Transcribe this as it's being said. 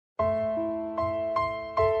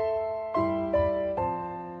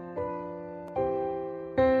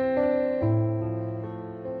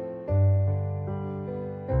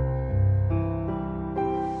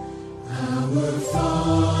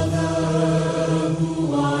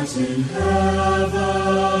in heaven,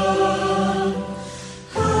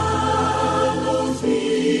 hallowed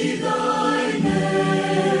be thy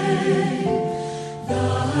name.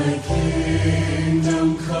 Thy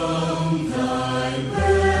kingdom come, thy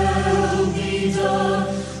will be done,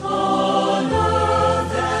 on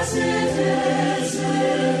earth as it is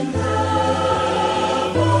in heaven.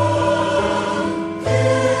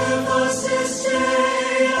 Give us this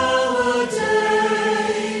day our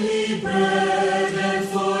daily bread, and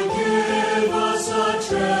forgive us our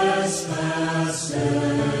trespasses,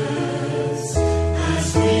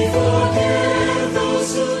 as we forgive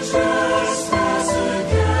those who trespass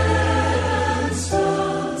against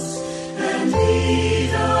us. And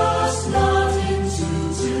lead us not into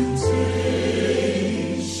temptation,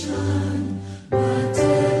 but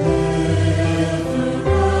deliver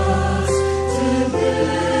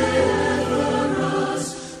us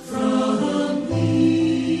from evil.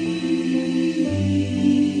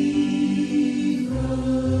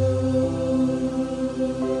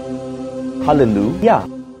 Hallelujah.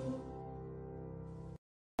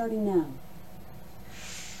 Starting now.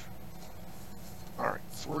 Alright,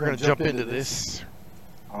 so we're going to jump into this.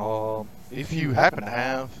 If you happen to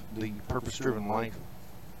have the Purpose Driven Life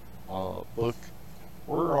book,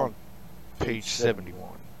 we're on page 71,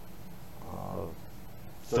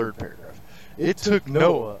 third paragraph. It took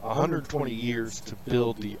Noah 120 years to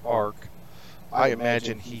build the ark. I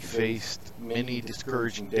imagine he faced many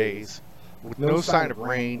discouraging days. With no sign of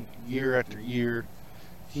rain year after year,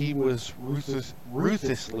 he was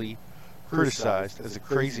ruthlessly criticized as a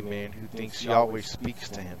crazy man who thinks Yahweh speaks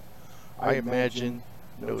to him. I imagine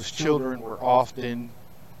Noah's children were often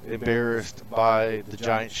embarrassed by the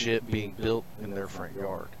giant ship being built in their front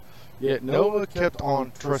yard. Yet Noah kept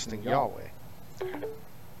on trusting Yahweh.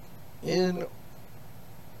 In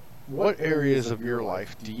what areas of your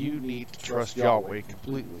life do you need to trust Yahweh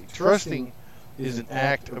completely? Trusting is an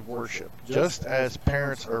act of worship. Just as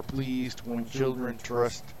parents are pleased when children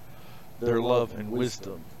trust their love and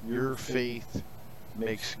wisdom, your faith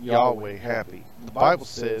makes Yahweh happy. The Bible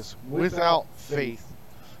says, without faith,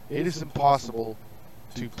 it is impossible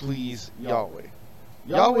to please Yahweh.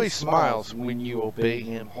 Yahweh smiles when you obey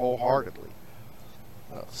Him wholeheartedly.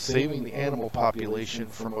 Saving the animal population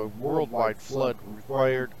from a worldwide flood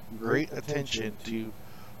required great attention to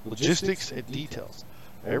logistics and details.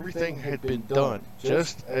 Everything had been done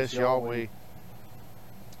just as Yahweh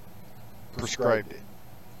prescribed it.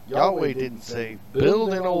 Yahweh didn't say,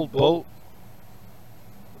 build an old boat,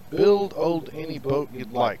 build any boat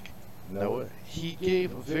you'd like, Noah. He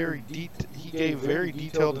gave very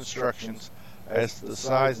detailed instructions as to the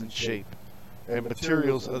size and shape and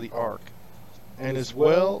materials of the ark, and as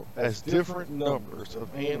well as different numbers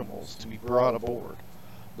of animals to be brought aboard.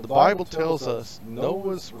 The Bible tells us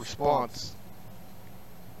Noah's response.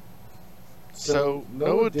 So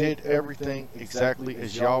Noah did everything exactly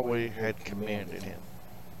as Yahweh had commanded him.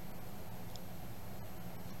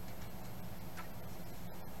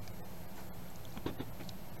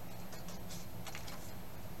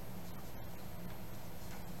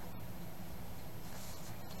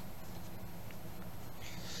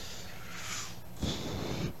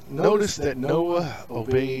 Notice that Noah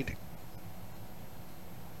obeyed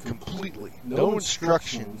completely. No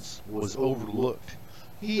instructions was overlooked.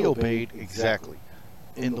 He obeyed exactly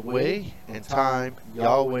in the way and time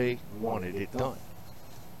Yahweh wanted it done.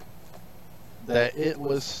 That it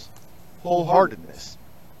was wholeheartedness.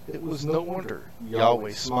 It was no wonder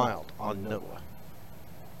Yahweh smiled on Noah.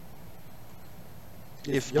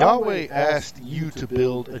 If Yahweh asked you to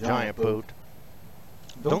build a giant boat,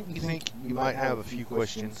 don't you think you might have a few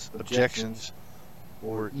questions, objections,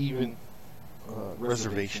 or even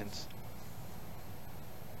reservations?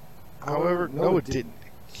 However, Noah didn't.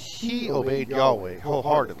 He obeyed Yahweh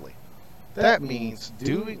wholeheartedly. That means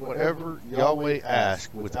doing whatever Yahweh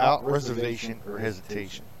asked without reservation or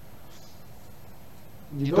hesitation.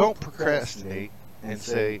 You don't procrastinate and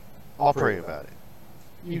say, I'll pray about it.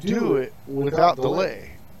 You do it without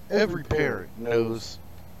delay. Every parent knows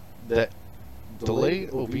that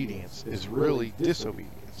delayed obedience is really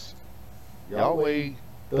disobedience. Yahweh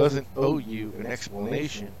doesn't owe you an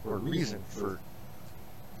explanation or reason for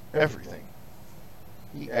everything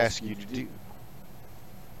He asks you to do.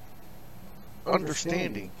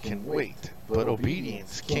 Understanding can wait, but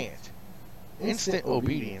obedience can't. Instant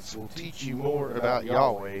obedience will teach you more about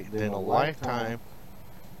Yahweh than a lifetime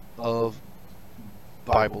of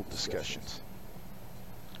Bible discussions.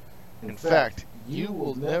 In fact, you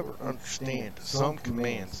will never understand some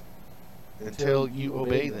commands until you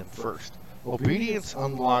obey them first. Obedience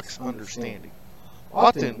unlocks understanding.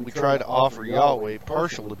 Often we try to offer Yahweh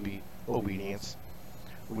partial obedience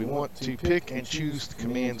We want to pick and choose the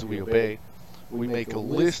commands we obey. We make a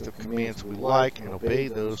list of commands we like and obey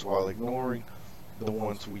those while ignoring the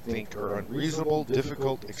ones we think are unreasonable,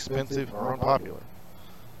 difficult, expensive, or unpopular.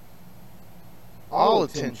 I'll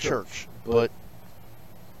attend church, but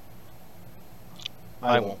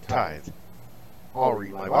I won't tithe. I'll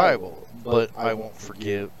read my Bible, but I won't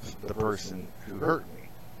forgive the person who hurt me.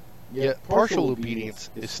 Yet partial obedience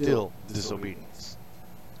is still disobedience.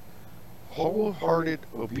 Wholehearted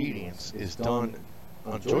obedience is done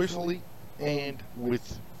unjoyfully and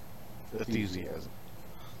with enthusiasm.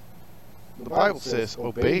 The Bible says,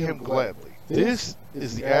 obey him gladly. This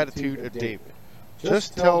is the attitude of David.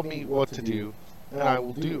 Just tell me what to do, and I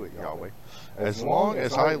will do it, Yahweh. As long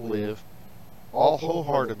as I live, I'll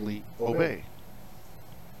wholeheartedly obey.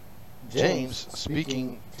 James,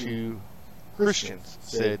 speaking to Christians,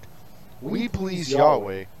 said, we please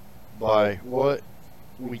Yahweh by what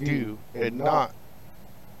we do and not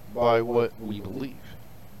by what we believe.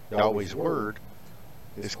 Yahweh's word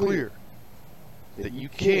is clear that you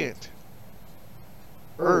can't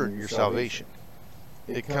earn your salvation.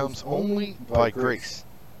 It comes only by grace,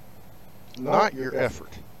 not your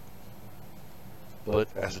effort. But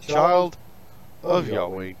as a child of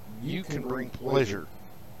Yahweh, you can bring pleasure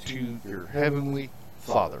to your heavenly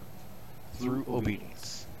Father through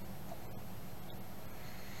obedience.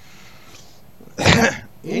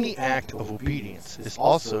 Any act of obedience is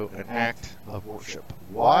also an act of worship.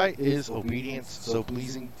 Why is obedience so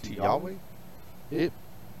pleasing to Yahweh?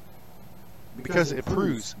 Because it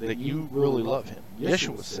proves that you really love him.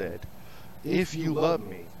 Yeshua said, if you love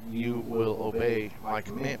me, you will obey my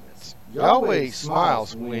commandments. Yahweh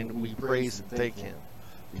smiles when we praise and thank him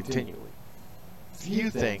continually.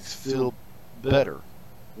 Few things feel better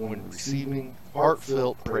when receiving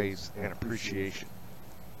heartfelt praise and appreciation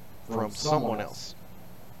from someone else.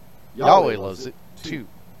 Yahweh loves it too.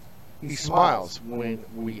 He smiles when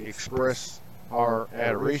we express our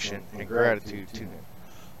adoration and gratitude to him.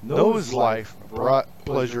 Noah's life brought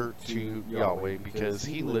pleasure to Yahweh because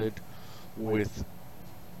he lived with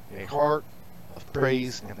a heart of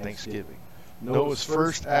praise and thanksgiving. Noah's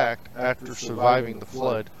first act after surviving the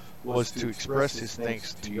flood was to express his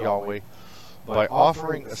thanks to Yahweh by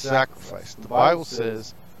offering a sacrifice. The Bible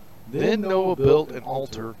says, then Noah built an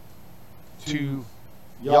altar to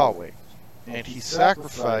Yahweh, and he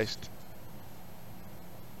sacrificed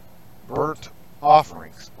burnt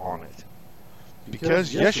offerings on it.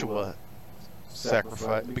 Because of Yeshua's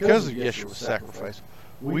sacrifice,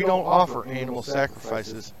 we don't offer animal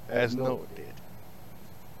sacrifices as Noah did.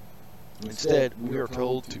 Instead, we are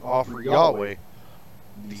told to offer Yahweh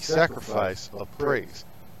the sacrifice of praise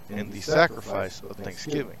and the sacrifice of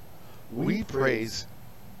thanksgiving. We praise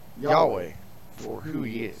Yahweh for who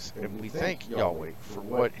he is, and we thank Yahweh for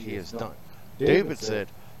what he has done. David said,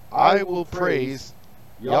 I will praise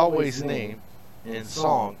Yahweh's name in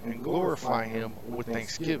song and glorify him with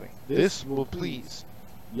thanksgiving. This will please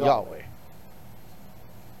Yahweh.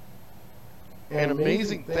 An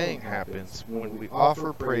amazing thing happens when we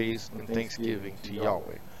offer praise and thanksgiving to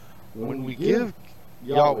Yahweh. When we give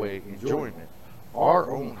Yahweh enjoyment, our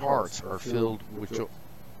own hearts are filled with joy.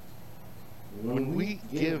 When we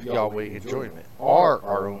give Yahweh enjoyment, are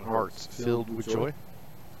our own hearts filled with joy?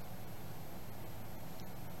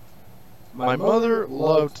 My mother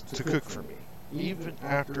loved to cook for me, even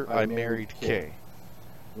after I married Kay.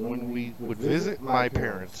 When we would visit my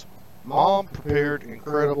parents, Mom prepared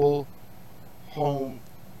incredible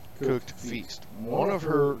home-cooked feast. One of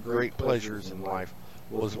her great pleasures in life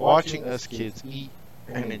was watching us kids eat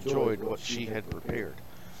and enjoyed what she had prepared.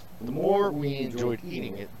 The more we enjoyed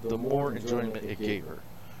eating it, the more enjoyment it gave her.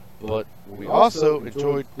 But we also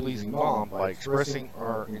enjoyed pleasing Mom by expressing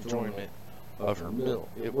our enjoyment of her meal.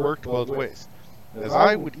 It worked both ways. As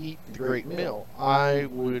I would eat the great meal, I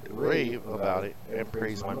would rave about it and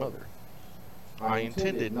praise my mother. I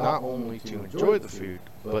intended not only to enjoy the food,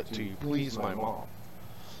 but to please my mom.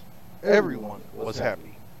 Everyone was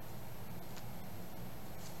happy.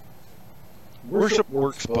 Worship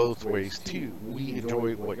works both ways too. We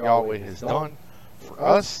enjoy what Yahweh has done for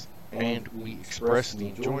us, and we express the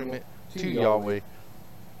enjoyment to Yahweh,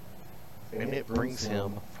 and it brings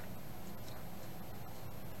him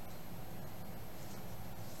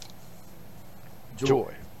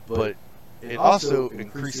joy. But it also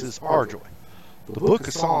increases our joy. The book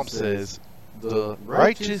of Psalms says, the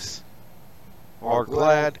righteous are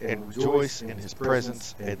glad and rejoice in his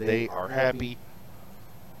presence, and they are happy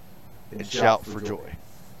and shout for joy.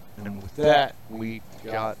 And with that, we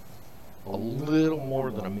got a little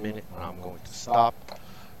more than a minute, and I'm going to stop,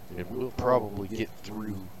 and we'll probably get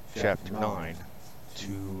through chapter 9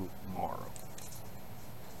 tomorrow.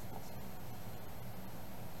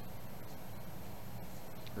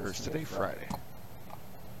 Or is today Friday?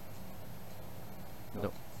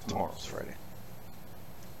 No, tomorrow's Friday.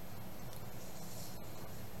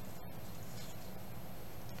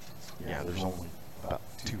 Yeah, there's only about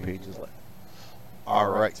 2 pages left. All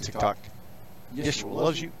right, TikTok. Yeshua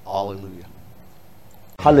loves you. Hallelujah.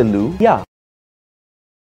 Hallelujah.